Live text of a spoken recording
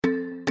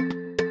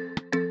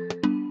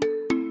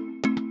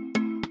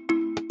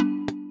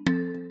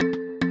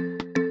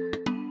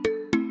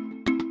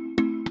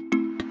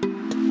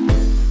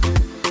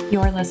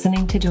You're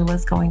listening to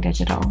Doulas Going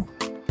Digital,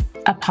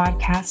 a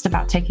podcast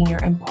about taking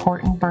your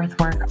important birth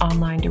work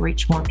online to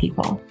reach more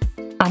people.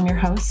 I'm your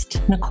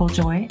host, Nicole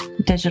Joy,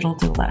 digital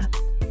doula,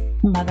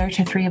 mother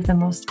to 3 of the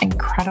most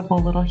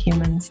incredible little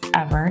humans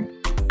ever,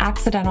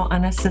 accidental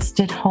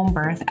unassisted home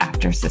birth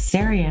after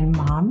cesarean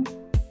mom,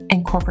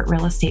 and corporate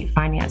real estate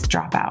finance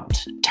dropout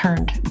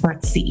turned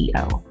birth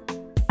CEO.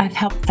 I've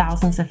helped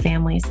thousands of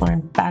families learn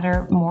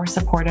better, more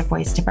supportive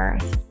ways to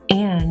birth.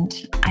 And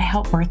I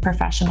help birth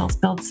professionals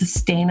build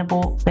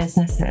sustainable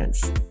businesses,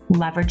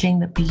 leveraging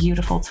the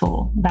beautiful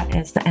tool that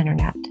is the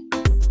internet.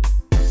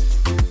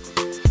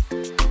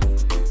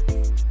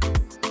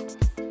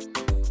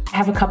 I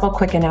have a couple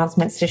quick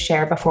announcements to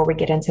share before we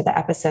get into the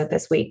episode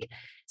this week.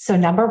 So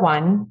number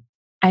 1,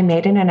 I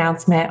made an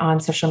announcement on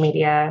social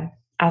media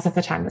as of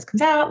the time this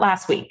comes out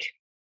last week.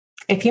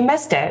 If you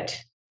missed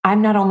it,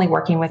 I'm not only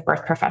working with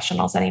birth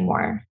professionals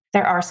anymore.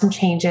 There are some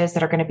changes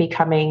that are going to be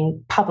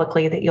coming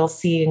publicly that you'll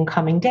see in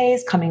coming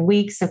days, coming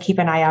weeks. So keep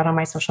an eye out on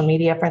my social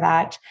media for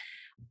that.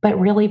 But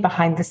really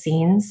behind the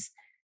scenes,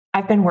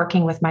 I've been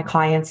working with my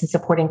clients and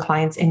supporting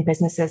clients in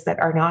businesses that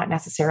are not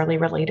necessarily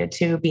related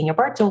to being a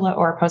birth doula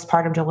or a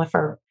postpartum doula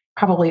for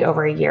probably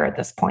over a year at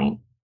this point.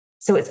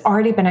 So it's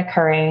already been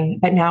occurring,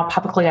 but now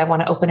publicly I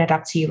want to open it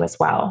up to you as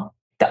well.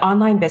 The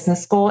online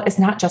business school is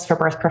not just for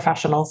birth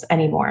professionals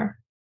anymore.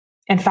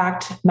 In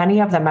fact, many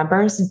of the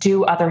members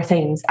do other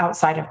things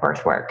outside of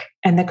birth work,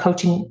 and the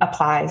coaching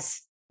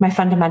applies. My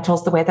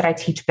fundamentals, the way that I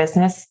teach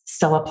business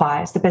still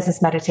applies. The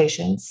business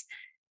meditations,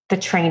 the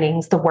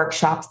trainings, the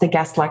workshops, the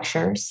guest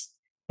lectures,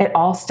 it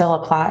all still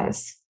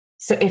applies.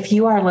 So if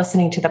you are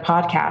listening to the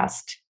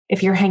podcast,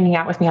 if you're hanging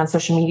out with me on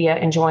social media,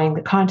 enjoying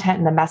the content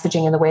and the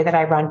messaging and the way that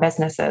I run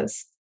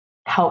businesses,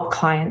 help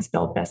clients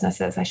build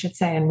businesses, I should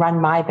say, and run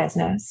my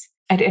business,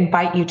 I'd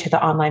invite you to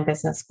the online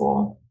business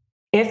school.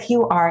 If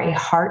you are a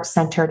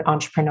heart-centered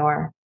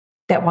entrepreneur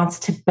that wants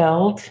to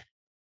build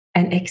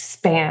and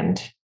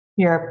expand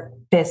your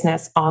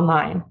business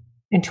online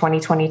in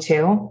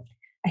 2022,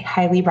 I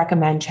highly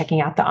recommend checking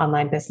out the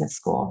online business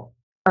school.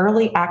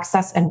 Early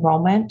access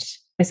enrollment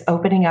is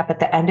opening up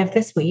at the end of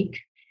this week,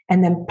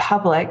 and then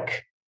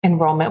public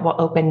enrollment will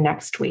open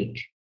next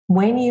week.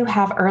 When you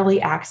have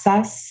early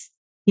access,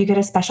 you get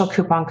a special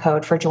coupon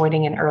code for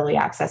joining in early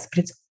access, but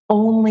it's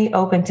only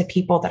open to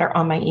people that are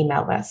on my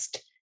email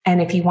list. And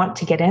if you want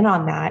to get in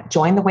on that,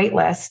 join the wait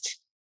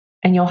list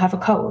and you'll have a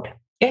code.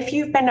 If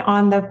you've been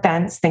on the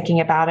fence thinking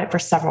about it for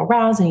several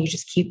rounds and you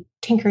just keep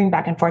tinkering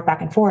back and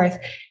forth,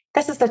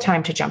 this is the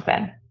time to jump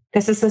in.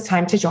 This is the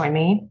time to join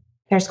me.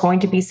 There's going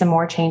to be some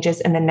more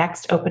changes in the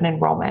next open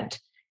enrollment.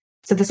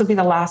 So this will be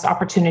the last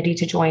opportunity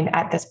to join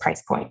at this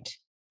price point.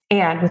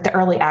 And with the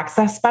early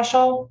access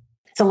special,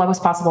 it's the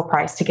lowest possible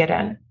price to get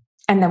in.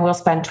 And then we'll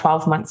spend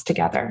 12 months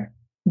together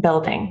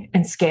building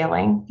and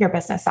scaling your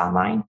business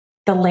online.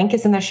 The link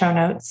is in the show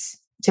notes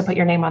to put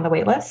your name on the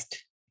wait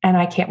list, and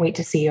I can't wait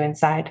to see you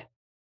inside.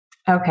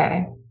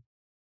 Okay,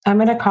 I'm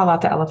going to call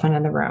out the elephant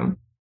in the room.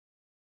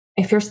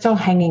 If you're still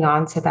hanging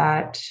on to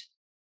that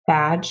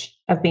badge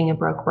of being a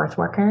broke birth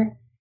worker,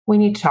 we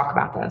need to talk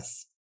about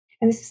this.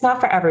 And this is not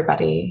for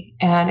everybody,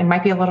 and it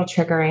might be a little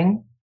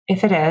triggering.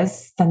 If it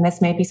is, then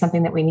this may be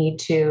something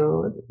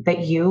that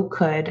you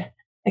could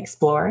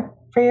explore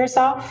for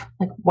yourself.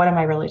 Like, what am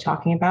I really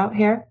talking about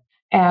here?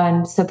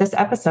 And so this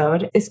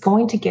episode is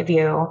going to give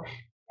you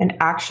an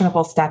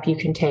actionable step you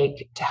can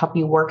take to help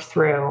you work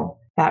through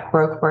that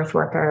broke birth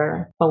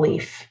worker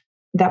belief.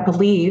 That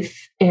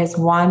belief is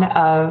one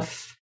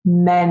of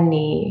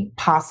many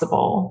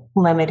possible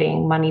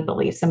limiting money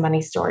beliefs and money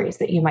stories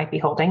that you might be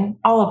holding.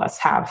 All of us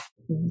have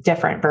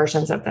different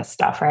versions of this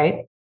stuff,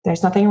 right?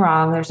 There's nothing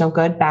wrong. There's no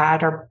good,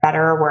 bad, or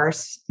better or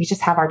worse. We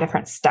just have our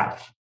different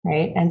stuff,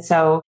 right? And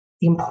so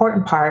the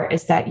important part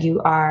is that you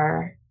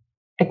are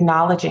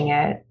acknowledging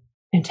it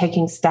and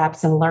taking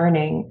steps and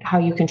learning how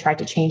you can try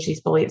to change these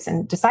beliefs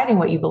and deciding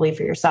what you believe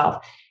for yourself.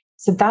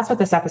 So that's what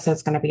this episode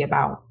is going to be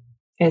about,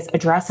 is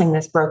addressing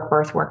this broke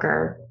birth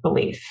worker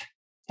belief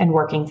and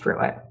working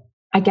through it.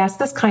 I guess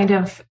this kind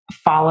of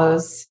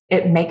follows,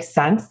 it makes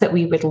sense that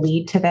we would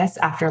lead to this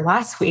after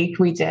last week.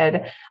 We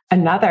did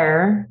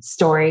another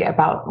story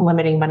about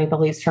limiting money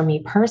beliefs for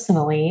me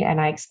personally.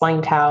 And I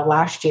explained how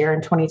last year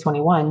in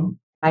 2021,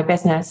 my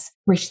business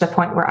reached the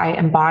point where I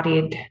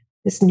embodied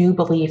this new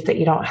belief that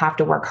you don't have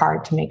to work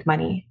hard to make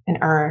money and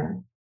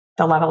earn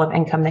the level of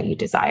income that you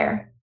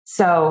desire.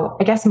 So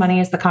I guess money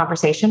is the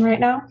conversation right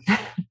now.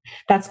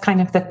 That's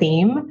kind of the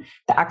theme,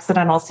 the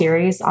accidental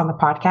series on the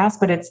podcast,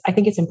 but I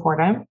think it's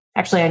important.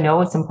 Actually, I know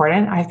it's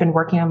important. I've been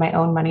working on my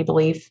own money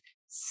belief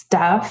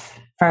stuff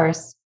for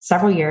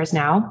several years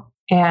now,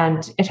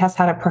 and it has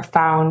had a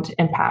profound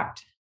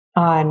impact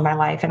on my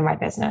life and my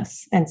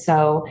business. And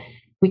so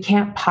we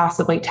can't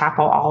possibly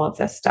tackle all of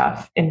this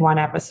stuff in one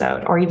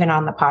episode or even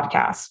on the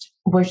podcast.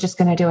 We're just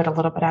going to do it a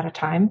little bit at a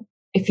time.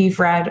 If you've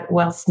read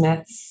Will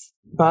Smith's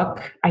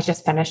book, I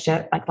just finished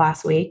it like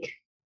last week.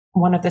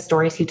 One of the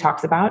stories he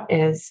talks about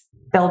is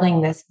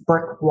building this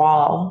brick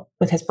wall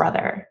with his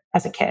brother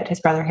as a kid, his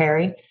brother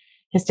Harry.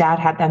 His dad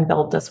had them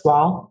build this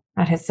wall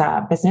at his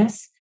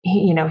business.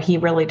 he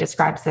really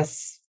describes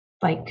this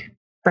like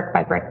brick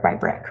by brick by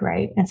brick,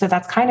 right? And so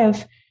that's kind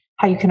of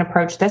how you can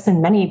approach this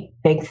and many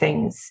big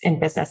things in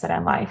business and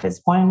in life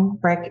is one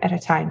brick at a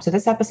time. So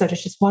this episode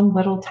is just one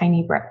little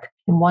tiny brick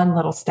and one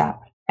little step.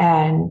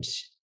 And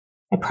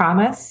I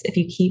promise if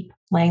you keep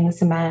laying the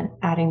cement,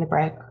 adding the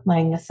brick,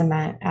 laying the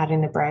cement,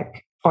 adding the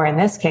brick, or in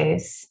this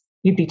case,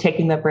 you'd be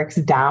taking the bricks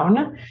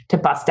down to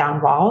bust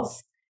down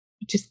walls.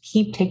 Just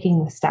keep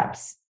taking the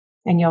steps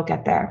and you'll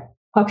get there.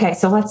 Okay,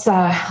 so let's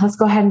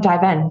go ahead and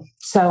dive in.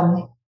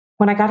 So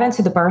when I got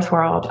into the birth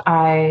world,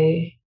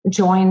 I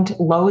joined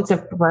loads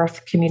of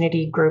birth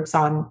community groups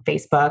on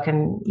Facebook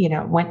and,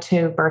 went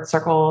to birth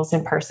circles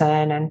in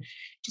person and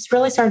just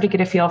really started to get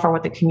a feel for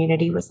what the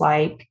community was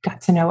like, got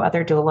to know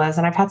other doulas,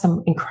 and I've had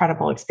some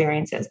incredible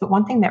experiences. But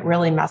one thing that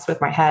really messed with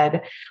my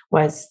head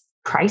was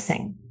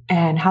pricing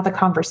and how the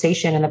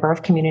conversation in the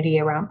birth community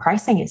around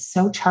pricing is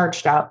so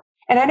charged up.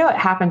 And I know it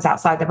happens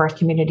outside the birth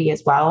community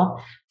as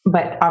well,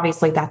 but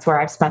obviously that's where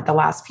I've spent the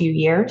last few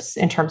years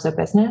in terms of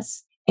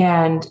business.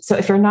 And so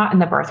if you're not in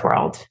the birth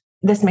world,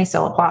 this may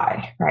still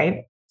apply,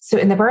 right? So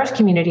in the birth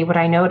community, what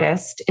I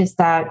noticed is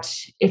that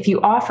if you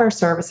offer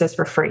services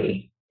for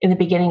free in the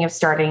beginning of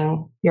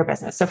starting your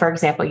business, so for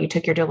example, you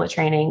took your doula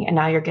training and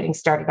now you're getting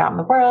started out in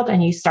the world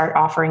and you start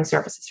offering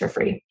services for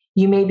free,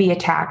 you may be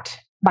attacked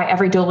by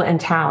every doula in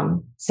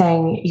town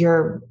saying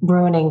you're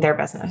ruining their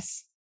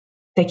business.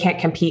 They can't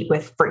compete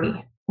with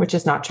free, which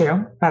is not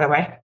true, by the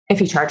way.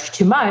 If you charge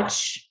too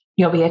much,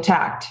 you'll be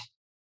attacked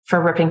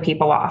for ripping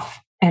people off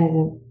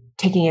and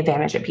taking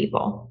advantage of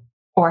people.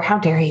 Or how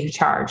dare you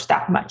charge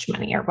that much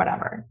money or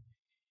whatever.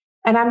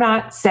 And I'm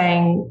not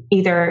saying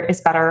either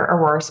is better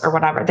or worse or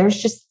whatever.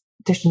 There's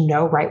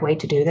no right way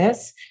to do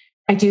this.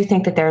 I do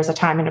think that there's a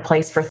time and a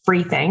place for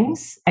free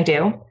things. I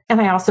do. And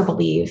I also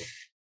believe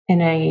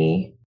in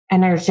an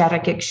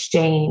energetic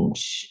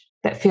exchange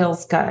that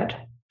feels good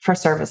for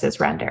services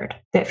rendered,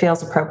 that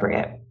feels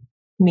appropriate,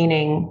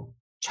 meaning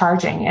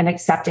charging and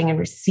accepting and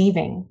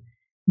receiving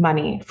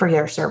money for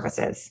your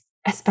services,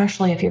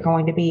 especially if you're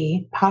going to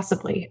be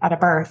possibly at a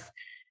birth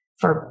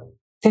for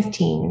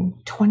 15,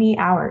 20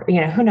 hours,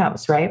 who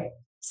knows, right?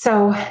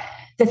 So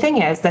the thing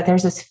is that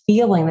there's this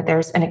feeling that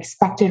there's an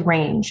expected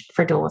range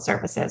for doula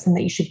services and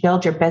that you should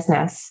build your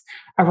business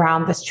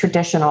around this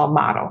traditional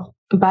model.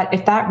 But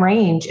if that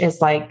range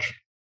is like,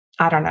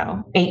 I don't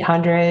know,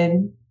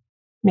 $800,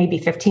 maybe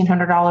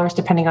 $1,500,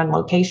 depending on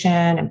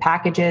location and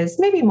packages,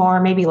 maybe more,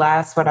 maybe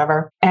less,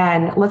 whatever.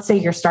 And let's say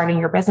you're starting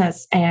your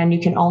business and you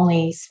can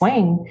only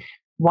swing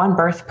one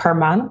birth per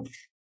month.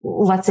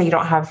 Let's say you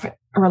don't have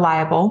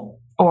reliable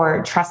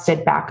or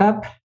trusted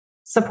backup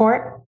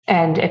support.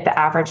 And if the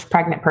average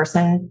pregnant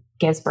person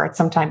gives birth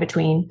sometime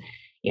between,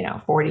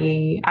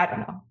 40, I don't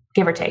know,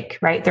 give or take,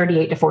 right?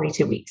 38 to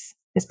 42 weeks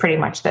is pretty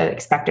much the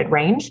expected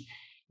range.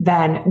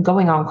 Then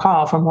going on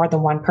call for more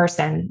than one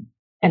person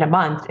in a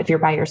month, if you're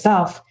by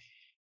yourself,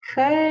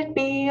 could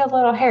be a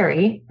little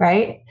hairy,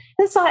 right?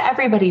 It's not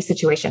everybody's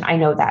situation. I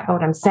know that. But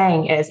what I'm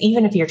saying is,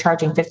 even if you're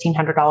charging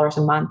 $1,500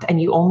 a month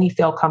and you only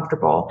feel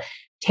comfortable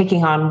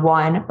taking on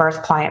one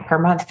birth client per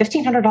month,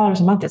 $1,500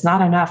 a month is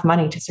not enough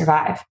money to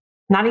survive.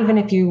 Not even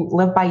if you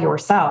live by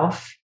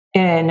yourself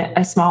in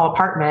a small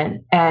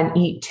apartment and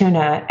eat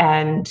tuna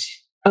and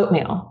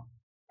oatmeal.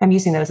 I'm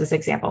using those as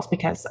examples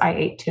because I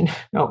ate tuna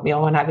and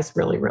oatmeal when I was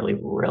really, really,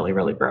 really,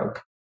 really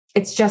broke.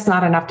 It's just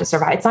not enough to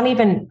survive. It's not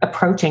even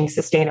approaching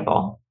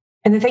sustainable.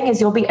 And the thing is,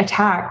 you'll be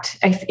attacked.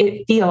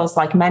 It feels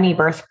like many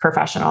birth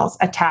professionals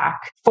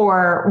attack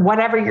for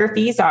whatever your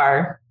fees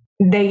are.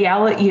 They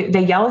yell at you.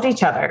 They yell at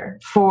each other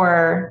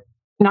for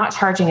not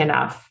charging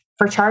enough,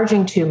 for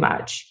charging too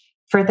much,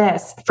 for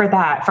this, for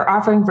that, for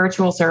offering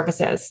virtual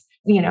services.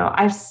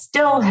 I've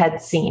still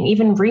had seen,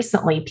 even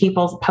recently,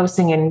 people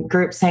posting in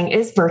groups saying,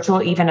 is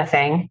virtual even a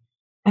thing?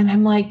 And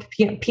I'm like,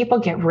 people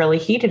get really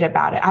heated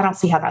about it. I don't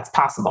see how that's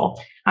possible.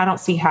 I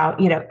don't see how,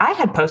 I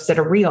had posted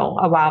a reel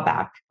a while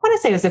back. I want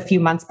to say it was a few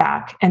months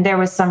back. And there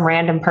was some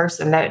random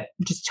person that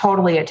just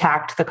totally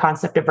attacked the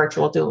concept of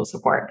virtual doula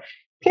support.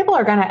 People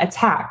are going to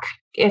attack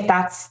if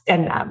that's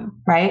in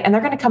them, right? And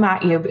they're going to come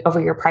at you over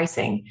your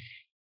pricing.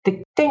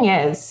 The thing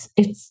is,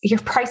 your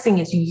pricing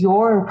is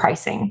your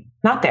pricing,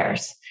 not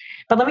theirs.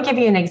 But let me give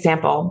you an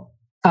example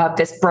of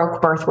this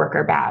broke birth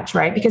worker badge,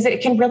 right? Because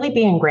it can really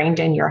be ingrained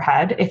in your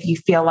head if you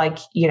feel like,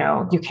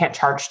 you can't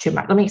charge too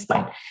much. Let me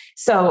explain.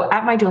 So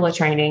at my doula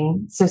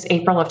training, so it's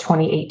April of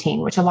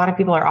 2018, which a lot of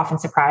people are often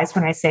surprised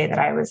when I say that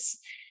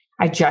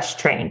I just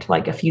trained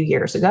like a few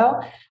years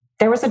ago.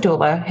 There was a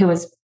doula who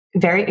was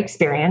very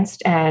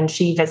experienced and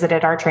she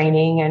visited our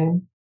training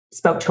and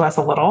spoke to us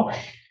a little.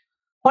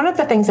 One of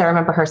the things I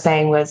remember her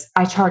saying was,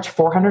 I charge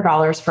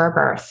 $400 for a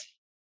birth.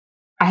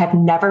 I have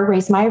never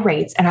raised my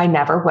rates and I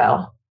never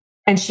will.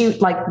 And she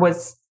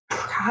was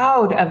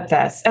proud of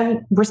this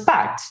and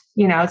respect,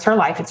 it's her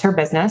life, it's her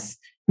business,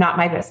 not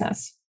my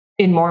business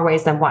in more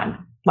ways than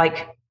one,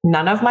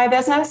 none of my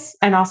business.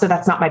 And also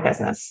that's not my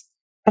business.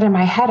 But in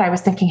my head, I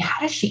was thinking, how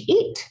does she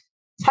eat?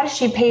 How does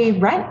she pay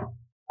rent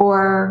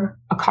or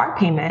a car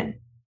payment,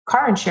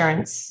 car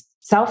insurance,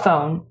 cell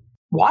phone,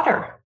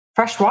 water?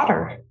 fresh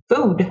water,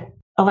 food,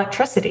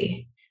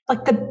 electricity,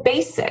 like the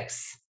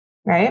basics,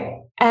 right?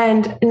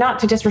 And not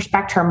to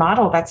disrespect her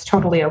model, that's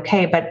totally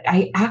okay. But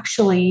I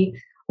actually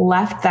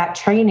left that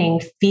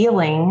training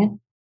feeling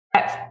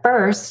at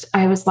first,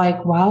 I was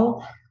like,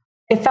 well,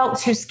 it felt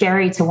too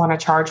scary to want to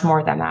charge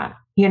more than that,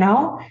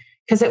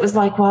 Because it was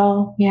like,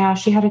 well, yeah,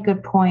 she had a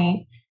good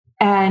point.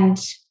 And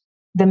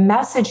the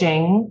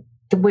messaging,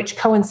 which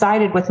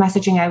coincided with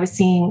messaging I was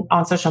seeing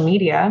on social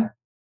media,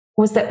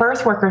 was that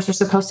birth workers are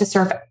supposed to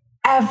serve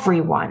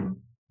everyone,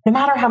 no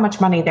matter how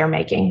much money they're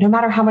making, no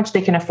matter how much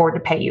they can afford to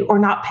pay you or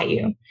not pay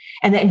you,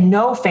 and that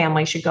no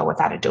family should go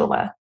without a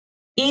doula,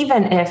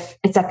 even if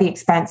it's at the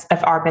expense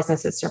of our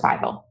business's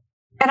survival.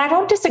 And I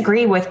don't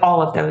disagree with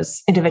all of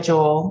those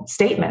individual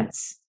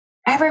statements.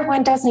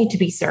 Everyone does need to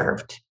be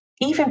served,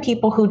 even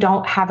people who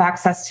don't have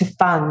access to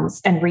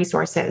funds and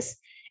resources.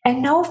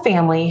 And no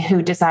family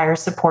who desires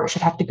support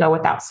should have to go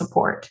without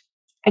support.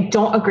 I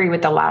don't agree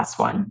with the last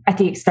one, at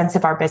the expense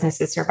of our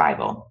business's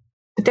survival.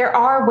 But there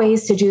are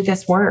ways to do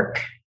this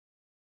work.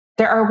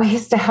 There are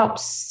ways to help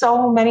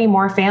so many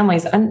more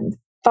families and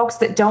folks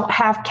that don't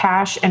have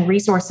cash and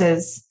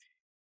resources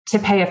to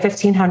pay a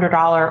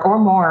 $1,500 or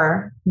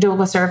more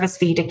doula service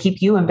fee to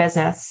keep you in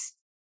business,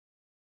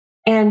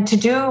 and to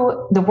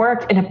do the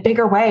work in a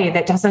bigger way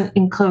that doesn't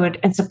include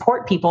and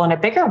support people in a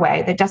bigger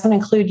way that doesn't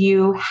include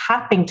you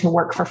having to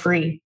work for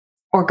free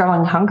or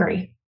going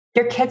hungry.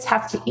 Your kids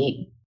have to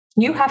eat.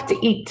 You have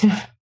to eat.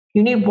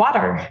 You need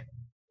water.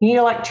 You need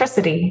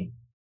electricity.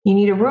 You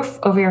need a roof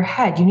over your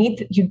head.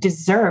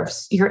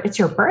 It's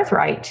your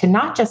birthright to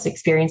not just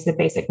experience the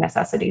basic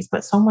necessities,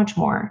 but so much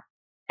more.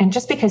 And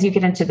just because you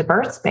get into the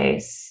birth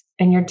space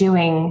and you're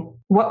doing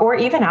or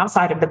even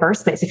outside of the birth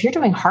space, if you're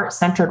doing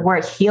heart-centered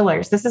work,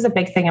 healers, this is a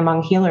big thing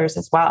among healers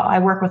as well. I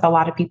work with a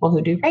lot of people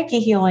who do Reiki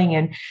healing,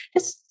 and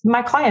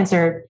my clients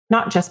are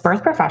not just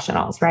birth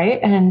professionals, right?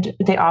 And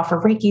they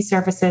offer Reiki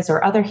services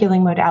or other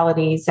healing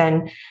modalities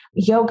and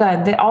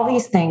yoga, all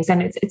these things.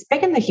 And it's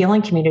big in the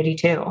healing community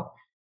too.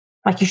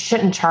 Like, you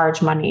shouldn't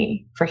charge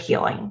money for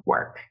healing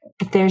work.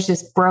 But there's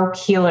this broke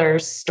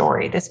healer's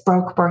story, this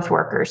broke birth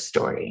worker's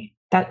story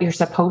that you're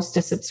supposed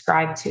to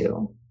subscribe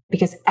to,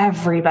 because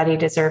everybody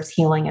deserves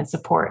healing and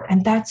support.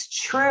 And that's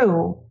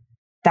true.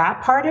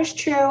 That part is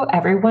true.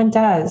 Everyone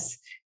does.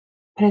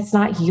 But it's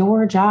not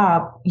your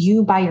job,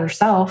 you by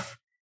yourself,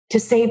 to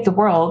save the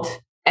world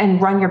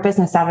and run your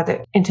business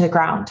into the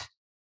ground.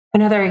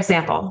 Another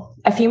example,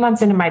 a few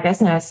months into my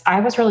business, I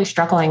was really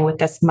struggling with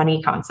this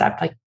money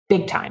concept, like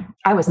big time.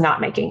 I was not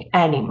making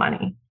any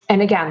money.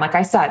 And again, like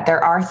I said,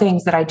 there are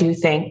things that I do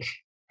think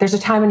there's a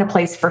time and a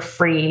place for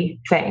free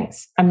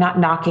things. I'm not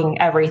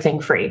knocking everything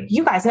free.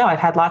 You guys know I've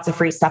had lots of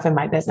free stuff in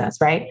my business,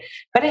 right?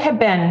 But I had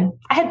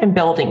been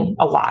building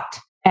a lot.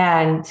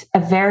 And a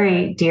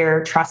very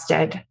dear,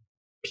 trusted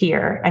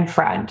peer and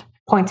friend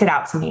pointed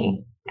out to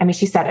me,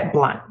 she said it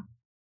blunt,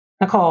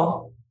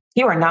 "Nicole,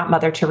 you are not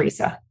Mother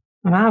Teresa."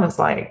 And I was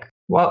like,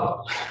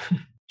 whoa,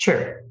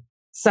 true.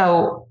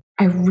 So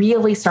I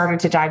really started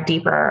to dive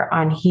deeper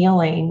on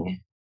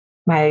healing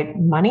my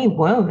money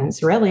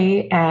wounds,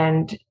 really,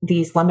 and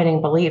these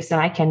limiting beliefs.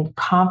 And I can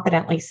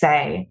confidently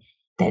say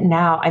that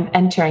now I'm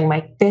entering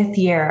my 5th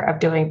year of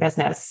doing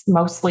business,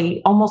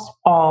 mostly, almost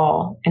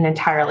all and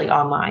entirely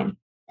online.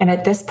 And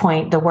at this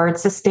point, the word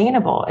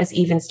sustainable is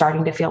even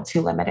starting to feel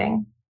too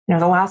limiting.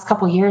 The last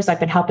couple of years, I've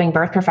been helping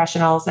birth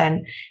professionals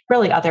and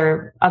really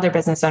other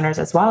business owners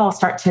as well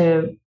start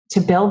to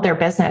build their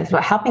business,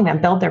 helping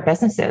them build their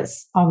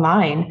businesses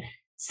online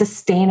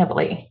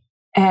sustainably.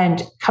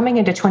 And coming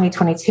into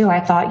 2022,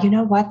 I thought, you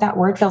know what? That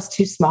word feels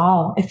too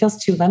small. It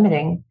feels too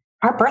limiting.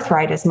 Our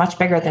birthright is much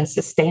bigger than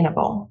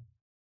sustainable,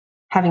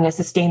 having a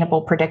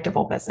sustainable,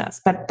 predictable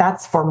business. But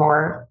that's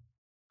for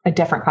a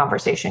different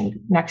conversation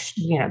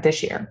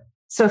this year.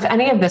 So if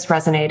any of this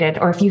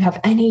resonated, or if you have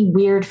any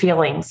weird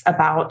feelings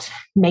about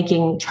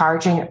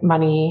charging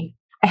money,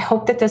 I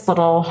hope that this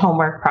little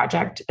homework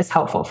project is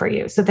helpful for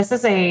you. So this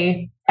is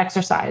a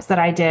exercise that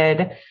I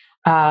did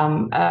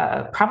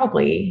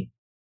probably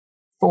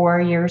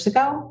 4 years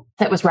ago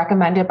that was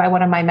recommended by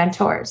one of my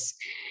mentors.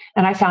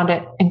 And I found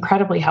it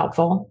incredibly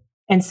helpful.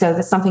 And so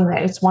that's something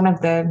that it's one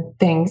of the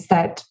things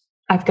that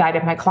I've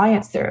guided my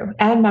clients through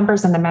and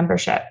members in the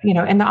membership.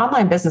 In the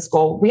Online Business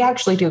School, we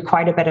actually do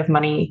quite a bit of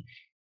money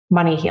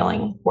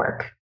healing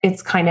work.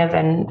 It's kind of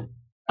an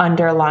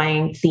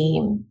underlying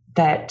theme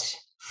that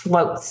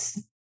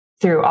floats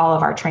through all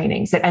of our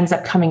trainings. It ends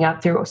up coming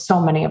up through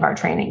so many of our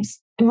trainings.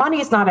 Money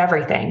is not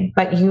everything,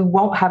 but you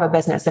won't have a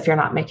business if you're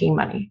not making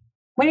money.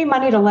 We need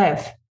money to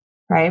live,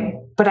 right?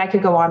 But I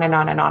could go on and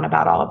on and on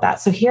about all of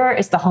that. So here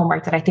is the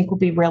homework that I think will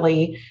be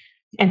really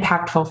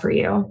impactful for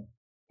you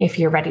if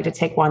you're ready to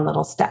take one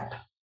little step.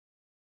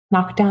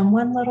 Knock down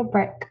one little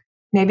brick.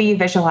 Maybe you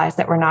visualize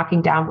that we're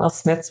knocking down Will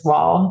Smith's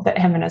wall that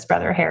him and his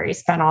brother Harry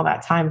spent all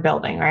that time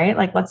building, right?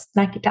 Like, let's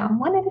knock it down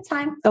one at a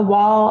time. The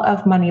wall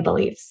of money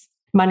beliefs,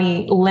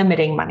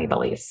 limiting money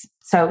beliefs.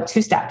 So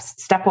 2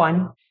 steps. Step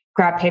 1,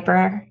 grab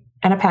paper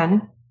and a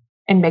pen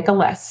and make a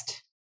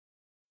list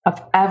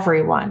of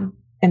everyone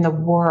in the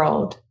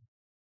world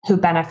who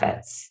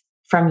benefits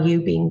from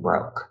you being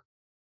broke.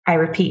 I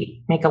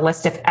repeat, make a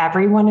list of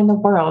everyone in the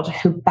world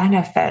who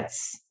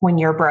benefits when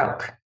you're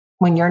broke,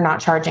 when you're not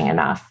charging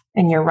enough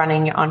and you're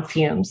running on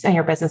fumes and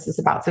your business is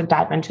about to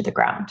dive into the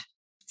ground.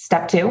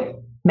 Step 2,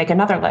 make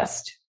another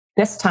list.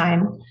 This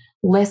time,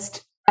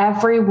 list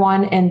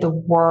everyone in the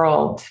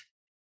world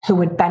who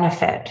would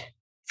benefit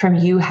from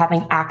you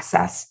having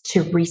access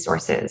to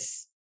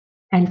resources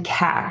and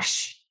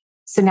cash.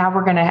 So now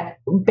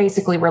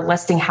we're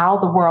listing how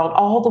the world,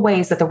 all the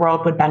ways that the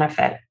world would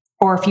benefit.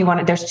 Or if you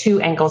want there's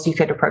 2 angles you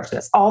could approach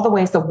this. All the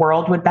ways the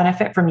world would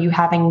benefit from you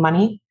having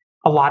money,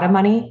 a lot of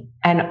money,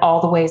 and all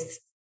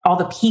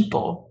the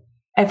people,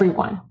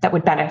 everyone that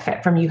would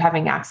benefit from you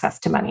having access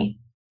to money.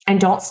 And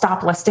don't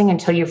stop listing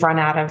until you've run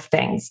out of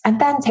things. And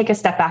then take a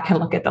step back and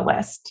look at the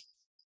list.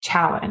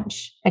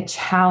 Challenge. I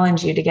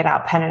challenge you to get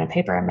out pen and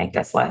paper and make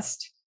this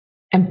list.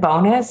 And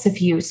bonus,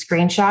 if you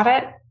screenshot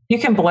it, you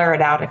can blur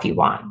it out if you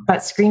want, but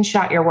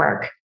screenshot your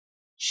work,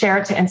 share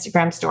it to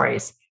Instagram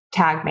stories,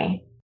 tag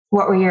me.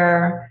 What were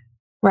your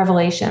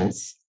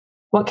revelations?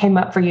 What came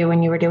up for you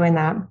when you were doing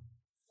that?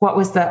 What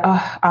was the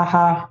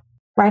aha?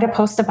 Write a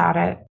post about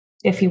it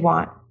if you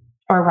want,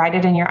 or write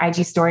it in your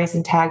IG stories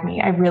and tag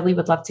me. I really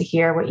would love to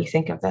hear what you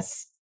think of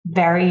this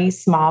very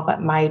small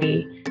but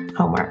mighty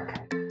homework.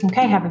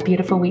 Okay, have a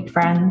beautiful week,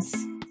 friends,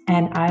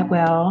 and I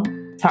will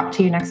talk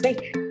to you next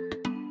week.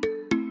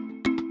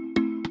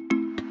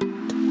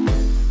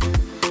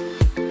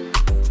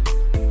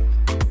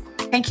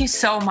 Thank you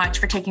so much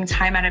for taking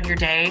time out of your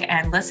day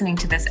and listening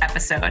to this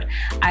episode.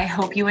 I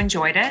hope you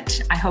enjoyed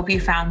it. I hope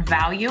you found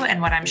value in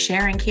what I'm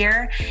sharing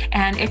here.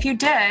 And if you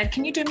did,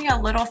 can you do me a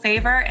little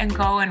favor and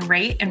go and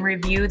rate and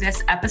review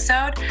this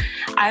episode?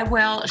 I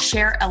will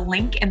share a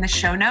link in the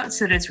show notes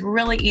so that it's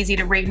really easy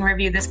to rate and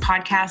review this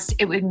podcast.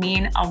 It would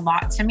mean a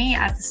lot to me,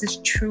 as this is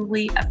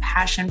truly a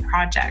passion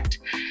project.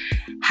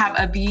 Have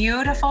a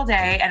beautiful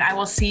day, and I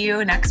will see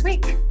you next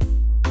week.